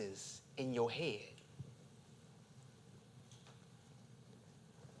voices in your head.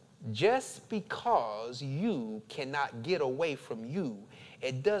 Just because you cannot get away from you,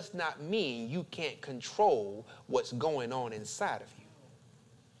 it does not mean you can't control what's going on inside of you.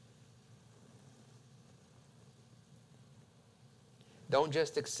 Don't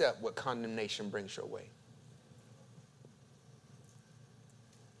just accept what condemnation brings your way.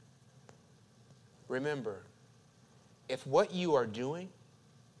 Remember, if what you are doing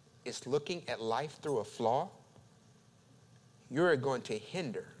is looking at life through a flaw, you're going to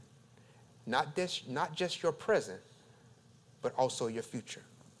hinder not just your present, but also your future.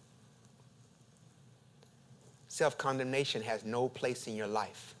 Self-condemnation has no place in your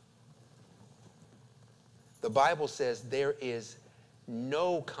life. The Bible says there is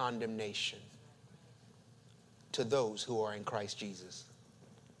no condemnation to those who are in Christ Jesus.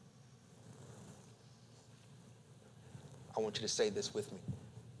 I want you to say this with me.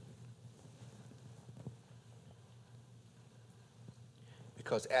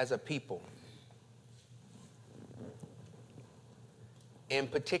 Because as a people, in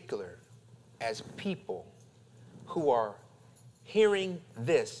particular, as people who are hearing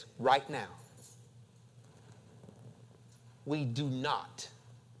this right now, we do not,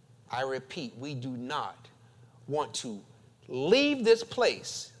 I repeat, we do not want to leave this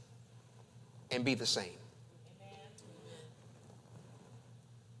place and be the same.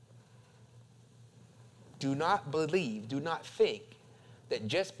 Do not believe, do not think that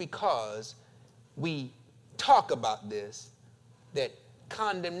just because we talk about this, that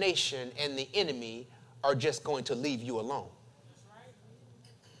condemnation and the enemy are just going to leave you alone.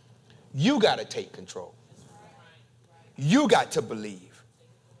 You got to take control. You got to believe.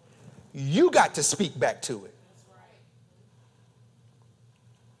 You got to speak back to it.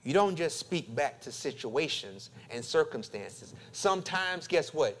 You don't just speak back to situations and circumstances. Sometimes,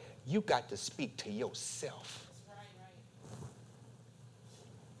 guess what? You got to speak to yourself.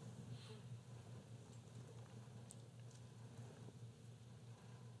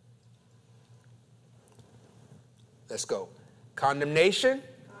 Let's go. Condemnation.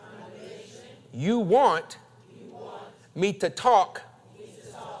 You want me to talk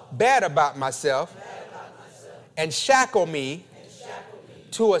bad about myself and shackle me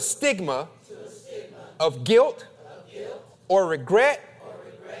to a stigma of guilt or regret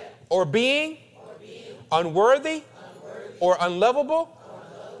or being unworthy or unlovable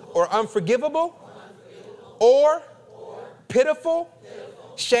or unforgivable or pitiful,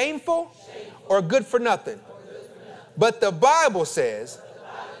 shameful, or good for nothing. But the Bible says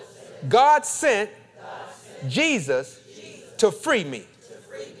God sent Jesus to free me.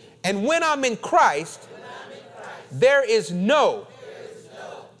 And when I'm in Christ, there is no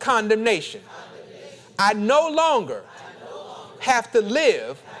condemnation. I no longer have to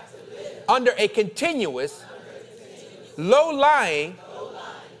live under a continuous, low-lying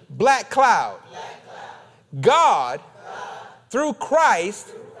black cloud. God, through Christ,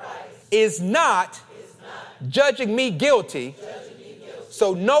 is not judging me guilty,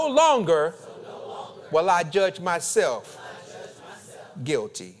 so no longer will I judge myself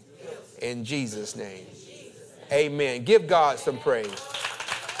guilty. In Jesus' name. Amen. Give God some praise.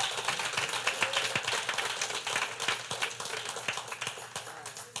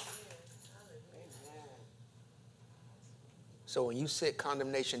 So when you sit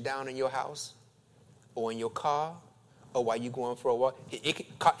condemnation down in your house or in your car or while you're going for a walk,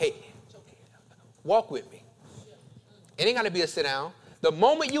 hey, walk with me. It ain't got to be a sit down. The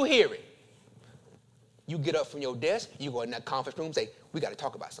moment you hear it, you get up from your desk, you go in that conference room and say, we got to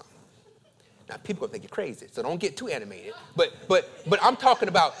talk about something. Now, people think you're crazy, so don't get too animated. But I'm talking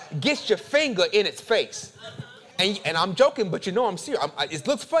about get your finger in its face. And I'm joking, but you know I'm serious. It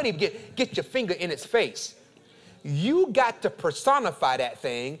looks funny, get your finger in its face. You got to personify that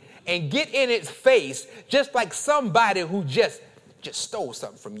thing and get in its face just like somebody who just stole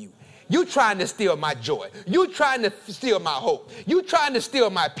something from you. You trying to steal my joy. You trying to steal my hope. You trying to steal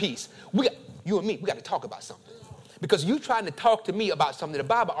my peace. You and me, we got to talk about something. Because you trying to talk to me about something the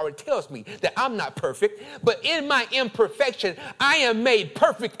Bible already tells me that I'm not perfect, but in my imperfection, I am made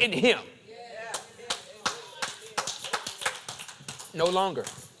perfect in him. No longer.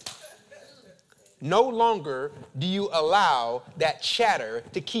 No longer do you allow that chatter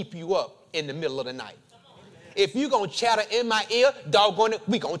to keep you up in the middle of the night. If you're going to chatter in my ear, doggone it,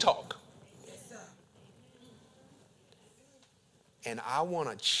 we going to talk. And I want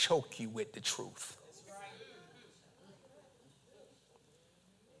to choke you with the truth.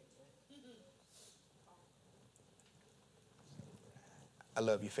 I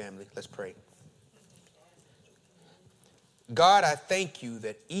love you, family. Let's pray. God, I thank you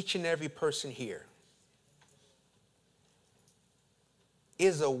that each and every person here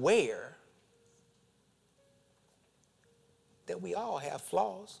is aware that we all have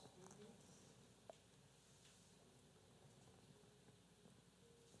flaws.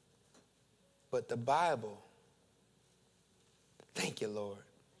 But the Bible, thank you, Lord,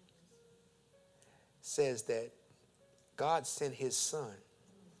 says that God sent his son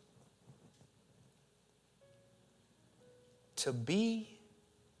to be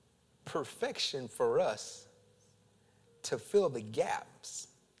perfection for us, to fill the gaps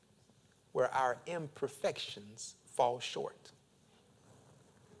where our imperfections fall short.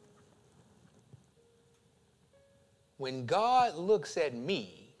 When God looks at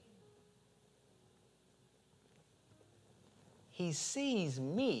me, he sees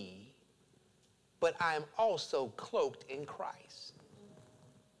me, but I am also cloaked in Christ.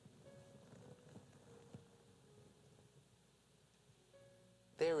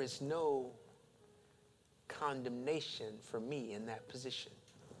 There is no condemnation for me in that position.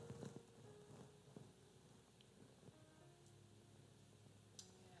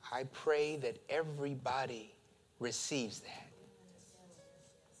 I pray that everybody receives that.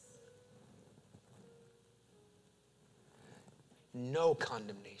 No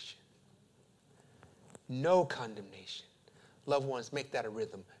condemnation. No condemnation. Loved ones, make that a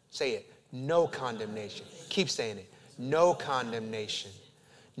rhythm. Say it. No condemnation. Keep saying it. No condemnation.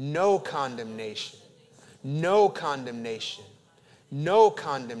 No condemnation. No condemnation. No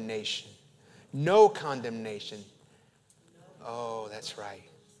condemnation. No condemnation. Oh, that's right.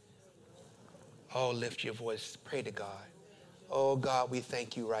 Oh, lift your voice. Pray to God. Oh, God, we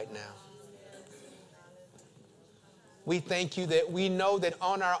thank you right now. We thank you that we know that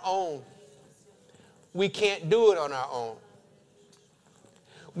on our own, we can't do it on our own.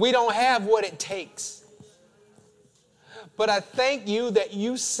 We don't have what it takes. But I thank you that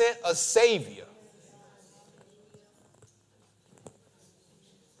you sent a Savior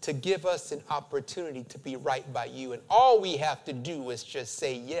to give us an opportunity to be right by you. And all we have to do is just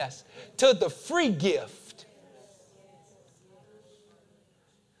say yes to the free gift.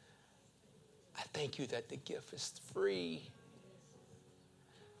 I thank you that the gift is free.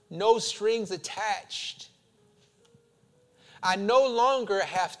 No strings attached. I no longer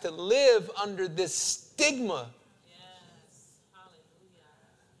have to live under this stigma.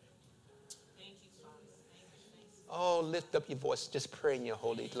 Oh, lift up your voice. Just pray in your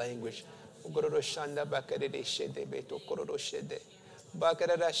holy language.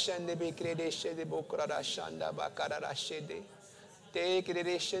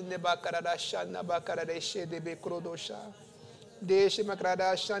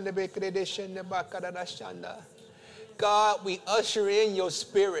 God, we usher in your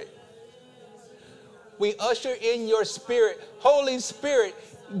spirit. We usher in your spirit. Holy Spirit,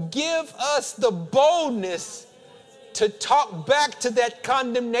 give us the boldness to talk back to that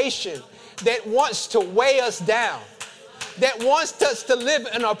condemnation that wants to weigh us down, that wants us to live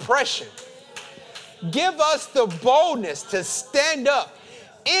in oppression. Give us the boldness to stand up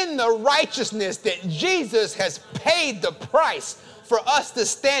in the righteousness that Jesus has paid the price for us to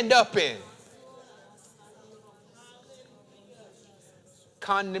stand up in.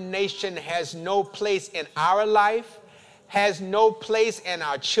 Condemnation has no place in our life, has no place in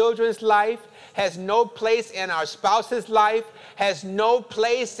our children's life, has no place in our spouse's life, has no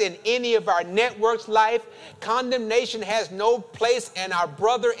place in any of our network's life. Condemnation has no place in our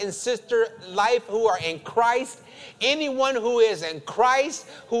brother and sister life who are in Christ. Anyone who is in Christ,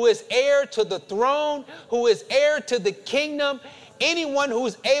 who is heir to the throne, who is heir to the kingdom, anyone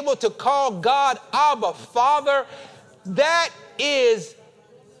who's able to call God Abba, Father, that is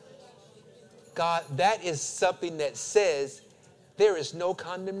God, that is something that says there is no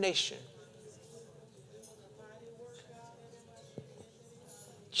condemnation.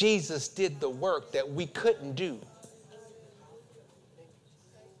 Jesus did the work that we couldn't do.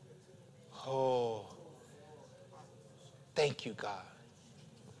 Oh, thank you, God.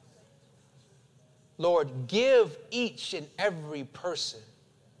 Lord, give each and every person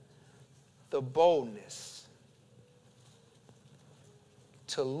the boldness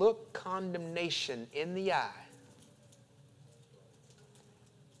to look condemnation in the eye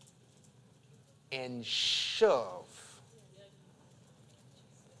and shove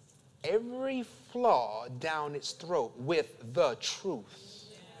every flaw down its throat with the truth.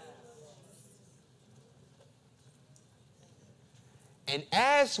 And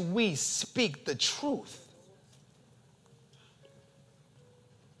as we speak the truth,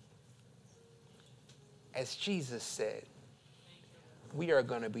 as Jesus said, we are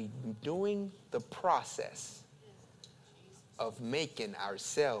going to be doing the process of making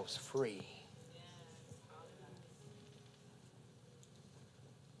ourselves free.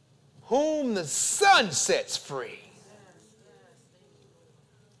 Whom the Son sets free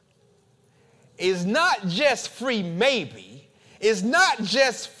is not just free maybe, is not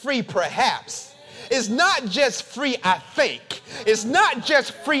just free perhaps, it's not just free I think, it's not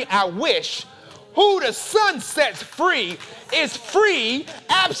just free I wish. Who the Son sets free is free,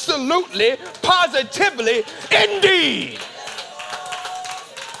 absolutely, positively, indeed.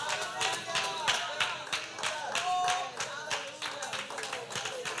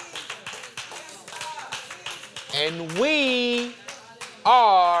 And we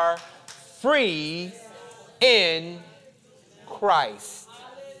are free in Christ.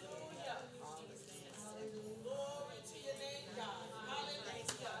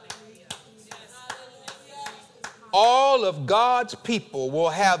 All of God's people will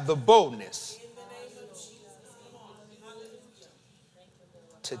have the boldness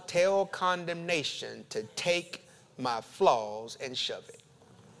to tell condemnation to take my flaws and shove it.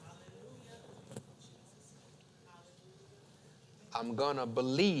 I'm going to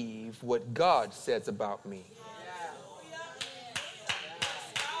believe what God says about me.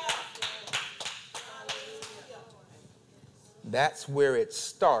 That's where it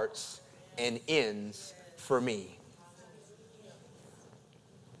starts and ends for me.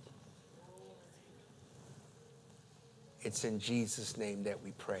 It's in Jesus' name that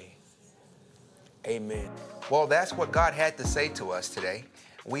we pray. Amen. Well, that's what God had to say to us today.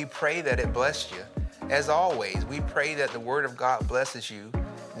 We pray that it blessed you. As always, we pray that the Word of God blesses you,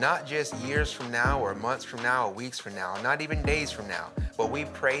 not just years from now or months from now or weeks from now, not even days from now, but we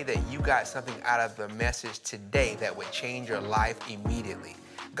pray that you got something out of the message today that would change your life immediately.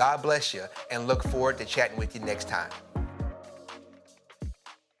 God bless you, and look forward to chatting with you next time.